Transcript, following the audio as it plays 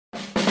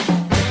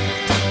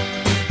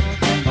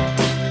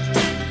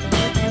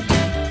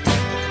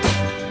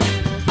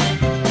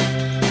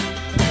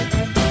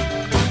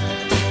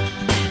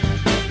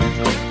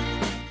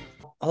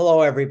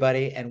Hello,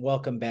 everybody, and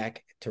welcome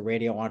back to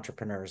Radio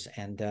Entrepreneurs.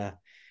 And,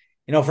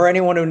 for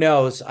anyone who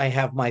knows, I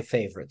have my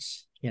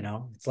favorites.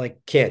 It's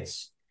like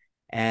kids.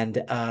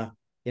 And, I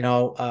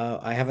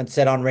haven't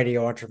said on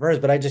Radio Entrepreneurs,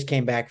 but I just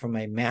came back from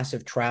a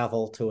massive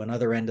travel to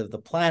another end of the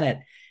planet.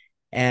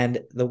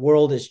 And the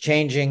world is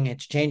changing.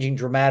 It's changing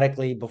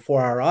dramatically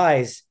before our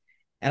eyes.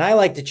 And I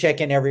like to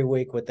check in every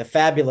week with the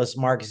fabulous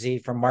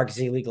MarcZ from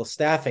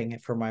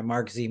MarcZLegalStaffing for my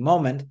MarcZ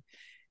moment,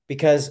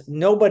 because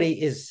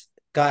nobody is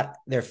got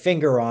their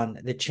finger on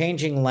the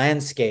changing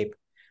landscape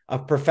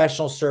of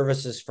professional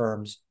services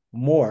firms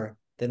more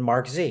than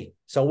MarcZ.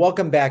 So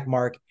welcome back,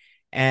 Marc.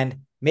 And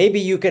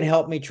maybe you can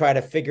help me try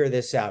to figure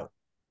this out.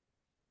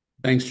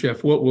 Thanks,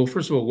 Jeff. Well,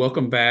 first of all,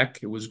 welcome back.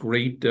 It was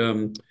great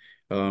to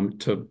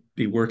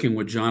be working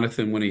with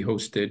Jonathan when he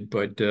hosted,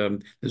 but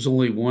there's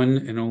only one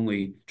and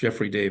only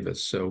Jeffrey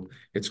Davis. So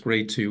it's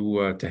great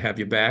to have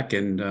you back,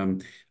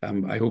 and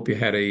I hope you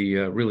had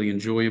a really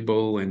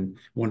enjoyable and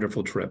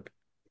wonderful trip.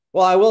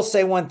 Well, I will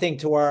say one thing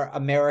to our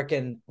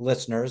American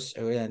listeners,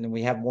 and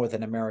we have more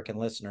than American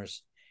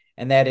listeners,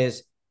 and that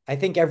is I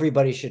think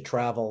everybody should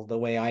travel the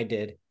way I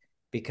did,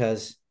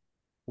 because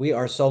we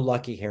are so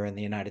lucky here in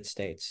the United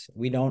States.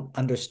 We don't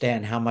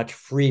understand how much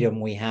freedom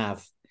we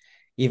have,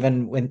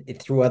 even when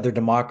through other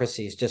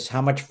democracies, just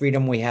how much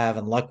freedom we have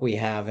and luck we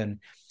have. And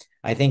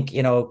I think,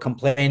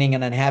 complaining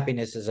and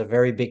unhappiness is a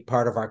very big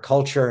part of our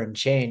culture and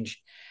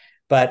change,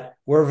 but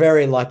we're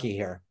very lucky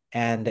here.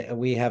 And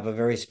we have a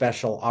very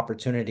special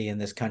opportunity in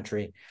this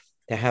country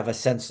to have a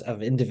sense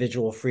of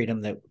individual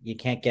freedom that you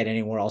can't get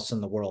anywhere else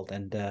in the world.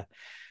 And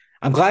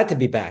I'm glad to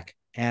be back,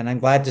 and I'm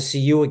glad to see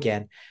you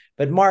again.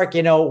 But Marc,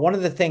 one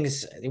of the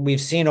things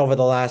we've seen over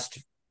the last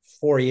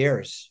 4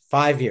 years,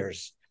 5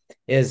 years,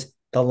 is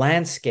the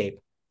landscape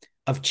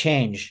of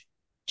change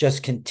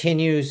just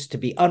continues to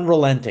be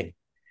unrelenting.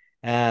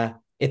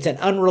 It's an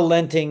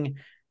unrelenting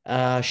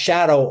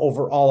shadow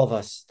over all of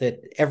us, that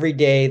every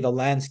day the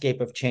landscape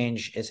of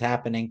change is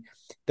happening.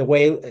 The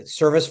way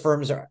service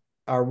firms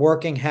are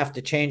working have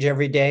to change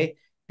every day,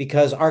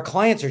 because our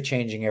clients are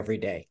changing every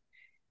day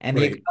and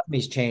the Right. economy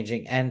is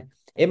changing. And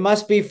it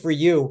must be for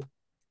you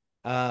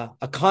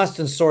a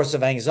constant source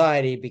of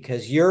anxiety,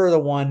 because you're the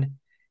one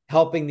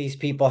helping these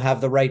people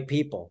have the right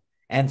people.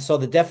 And so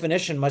the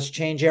definition must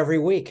change every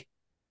week.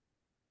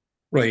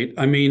 Right.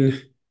 I mean,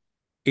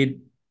 it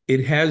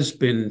it has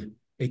been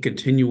a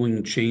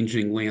continuing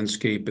changing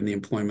landscape in the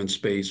employment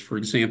space. For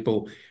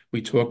example,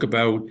 we talk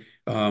about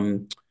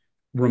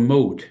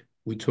remote,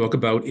 we talk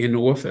about in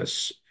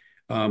office.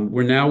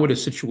 We're now at a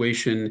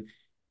situation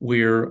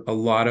where a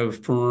lot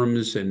of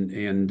firms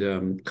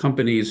and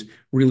companies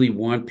really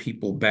want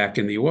people back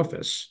in the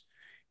office,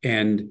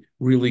 and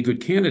really good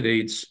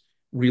candidates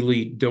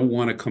really don't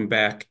want to come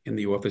back in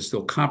the office.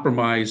 They'll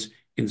compromise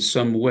in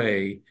some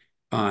way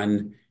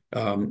on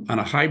on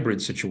a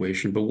hybrid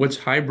situation. But what's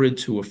hybrid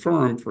to a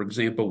firm? For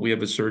example, we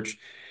have a search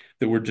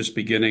that we're just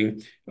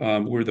beginning,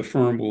 where the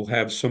firm will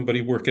have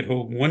somebody work at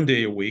home 1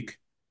 day a week,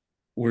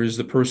 whereas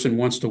the person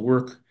wants to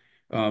work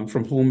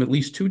from home at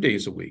least 2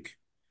 days a week.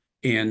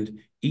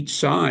 And each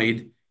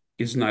side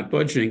is not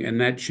budging,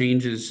 and that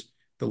changes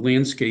the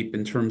landscape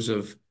in terms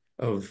of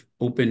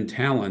open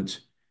talent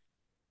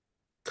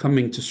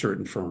coming to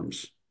certain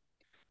firms.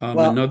 Um,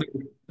 Well, another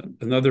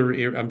another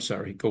I'm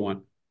sorry, go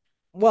on.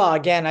 well,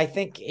 again, I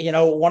think,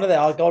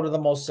 I'll go to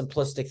the most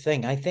simplistic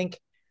thing. I think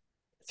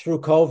through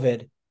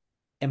COVID,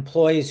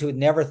 employees who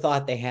never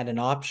thought they had an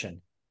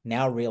option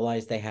now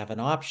realize they have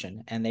an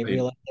option, and they Right,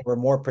 realize they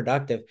were more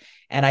productive.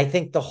 And I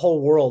think the whole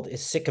world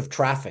is sick of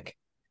traffic.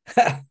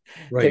 They're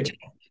right, just,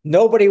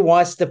 nobody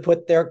wants to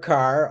put their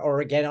car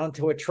or get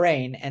onto a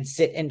train and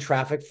sit in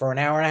traffic for an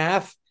hour and a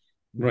half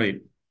right.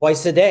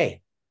 twice a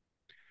day.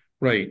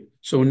 Right.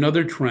 So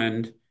another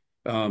trend,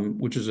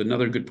 which is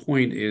another good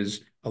point,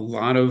 is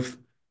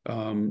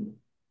um,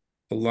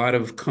 a lot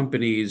of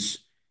companies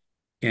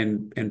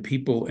and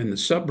people in the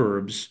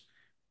suburbs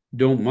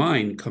don't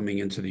mind coming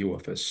into the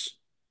office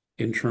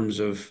in terms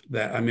of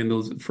that. I mean,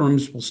 those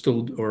firms will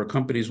still, or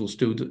companies will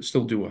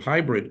still do a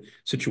hybrid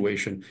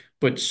situation,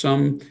 but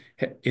some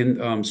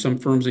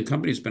firms and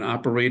companies have been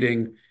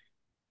operating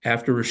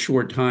after a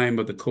short time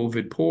of the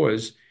COVID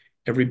pause,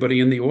 everybody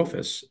in the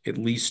office, at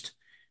least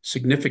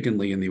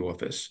significantly in the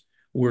office.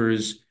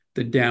 Whereas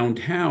the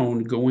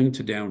downtown, going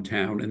to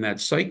downtown and that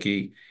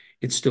psyche,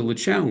 it's still a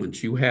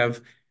challenge. You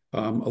have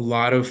a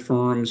lot of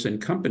firms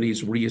and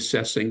companies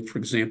reassessing, for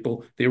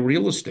example, their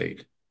real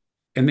estate,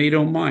 and they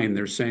don't mind.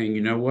 They're saying,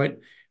 you know what?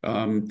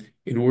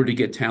 In order to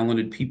get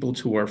talented people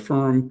to our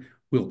firm,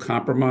 we'll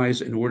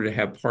compromise. In order to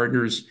have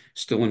partners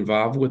still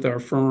involved with our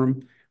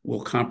firm,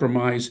 we'll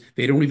compromise.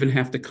 They don't even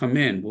have to come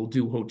in. We'll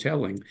do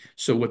hoteling.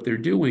 So what they're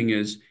doing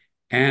is,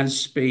 as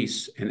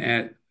space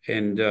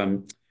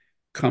and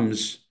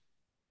comes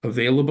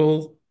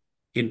available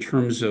in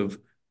terms of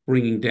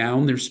bringing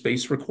down their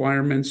space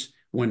requirements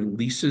when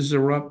leases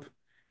are up,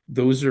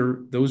 those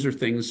are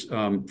things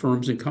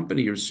firms and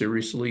companies are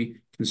seriously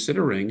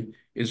considering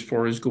as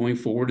far as going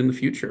forward in the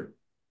future.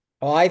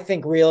 Well, I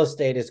think real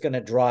estate is going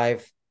to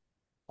drive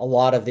a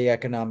lot of the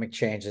economic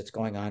change that's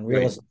going on, real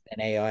Right. estate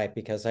and AI,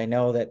 because I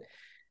know that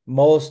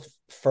most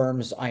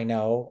firms I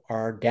know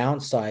are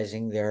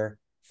downsizing their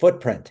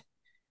footprint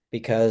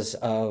because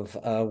of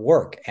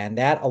work, and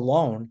that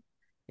alone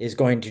is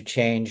going to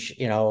change,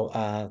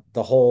 the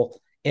whole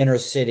inner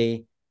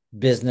city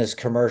business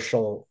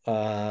commercial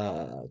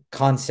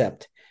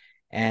concept.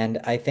 And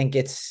I think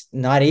it's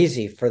not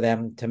easy for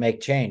them to make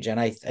change. And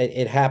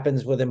it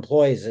happens with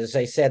employees. As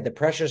I said, the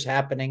pressure's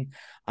happening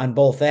on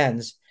both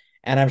ends.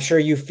 And I'm sure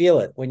you feel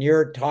it when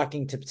you're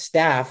talking to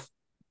staff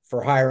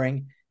for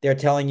hiring. They're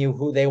telling you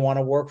who they want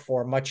to work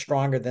for much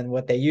stronger than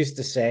what they used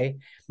to say.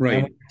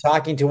 And when Right. you're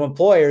talking to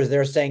employers,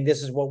 they're saying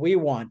this is what we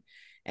want.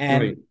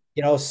 And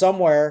Right.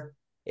 somewhere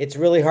it's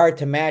really hard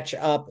to match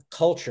up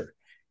culture.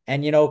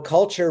 And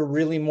culture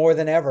really more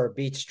than ever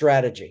beats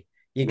strategy.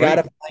 You got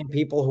to Right. find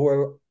people who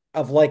are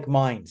of like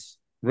minds.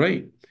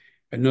 Right.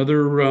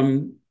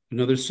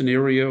 Another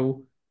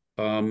scenario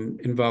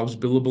involves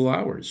billable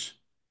hours.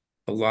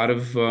 A lot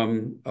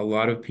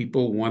of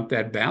people want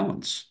that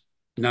balance,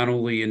 not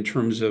only in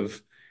terms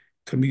of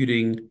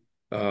commuting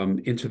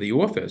into the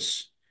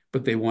office,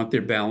 but they want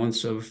their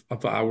balance of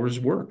hours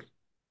worked.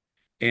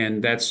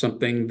 And that's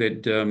something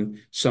that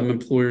some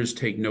employers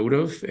take note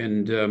of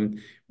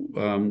and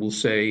will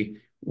say,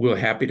 we're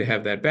happy to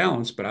have that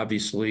balance, but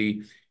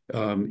obviously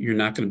you're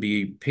not going to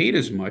be paid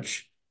as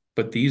much.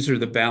 But these are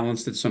the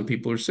balance that some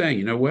people are saying,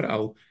 you know what,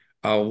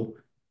 I'll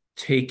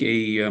take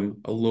a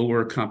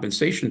lower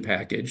compensation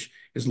package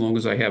as long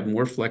as I have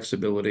more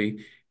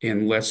flexibility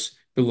and less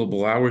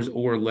billable hours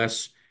or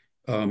less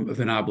of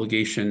an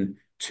obligation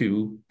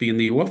to be in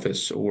the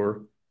office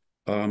or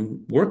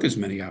work as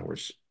many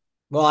hours.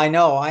 Well, I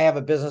know I have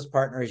a business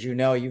partner, as you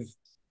know, you've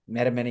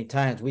met him many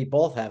times. We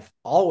both have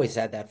always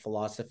had that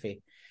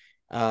philosophy.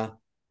 Uh,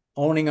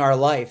 Owning our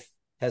life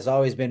has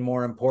always been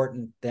more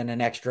important than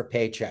an extra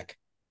paycheck.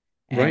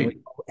 And we Right,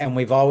 and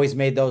we've always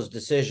made those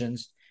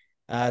decisions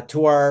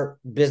to our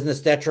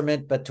business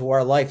detriment, but to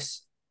our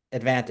life's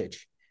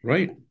advantage.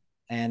 right,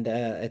 And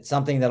it's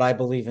something that I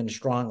believe in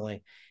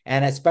strongly.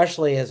 And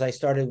especially as I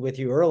started with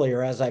you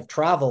earlier, as I've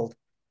traveled,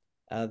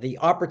 the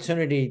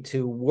opportunity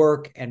to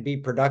work and be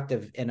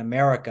productive in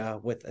America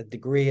with a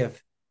degree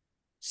of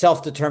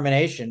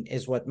self-determination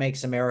is what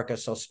makes America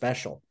so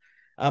special.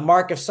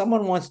 Marc, if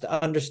someone wants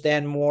to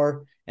understand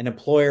more, an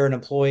employer and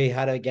employee,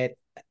 how to get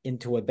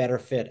into a better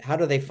fit, how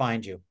do they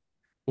find you?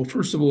 well,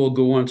 first of all,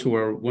 go on to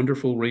our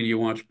wonderful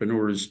Radio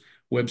Entrepreneurs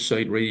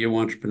website,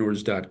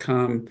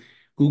 radioentrepreneurs.com.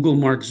 Google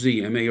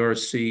MarcZ,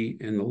 M-A-R-C,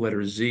 and the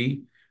letter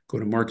Z. Go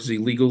to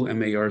MarcZ Legal,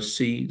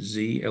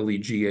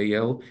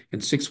 MarcZLegal,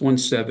 and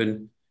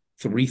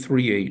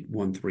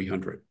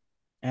 617-338-1300.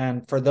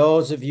 And for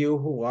those of you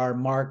who are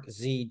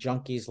MarcZ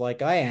junkies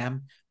like I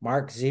am,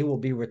 MarcZ will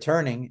be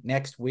returning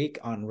next week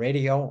on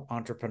Radio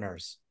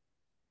Entrepreneurs.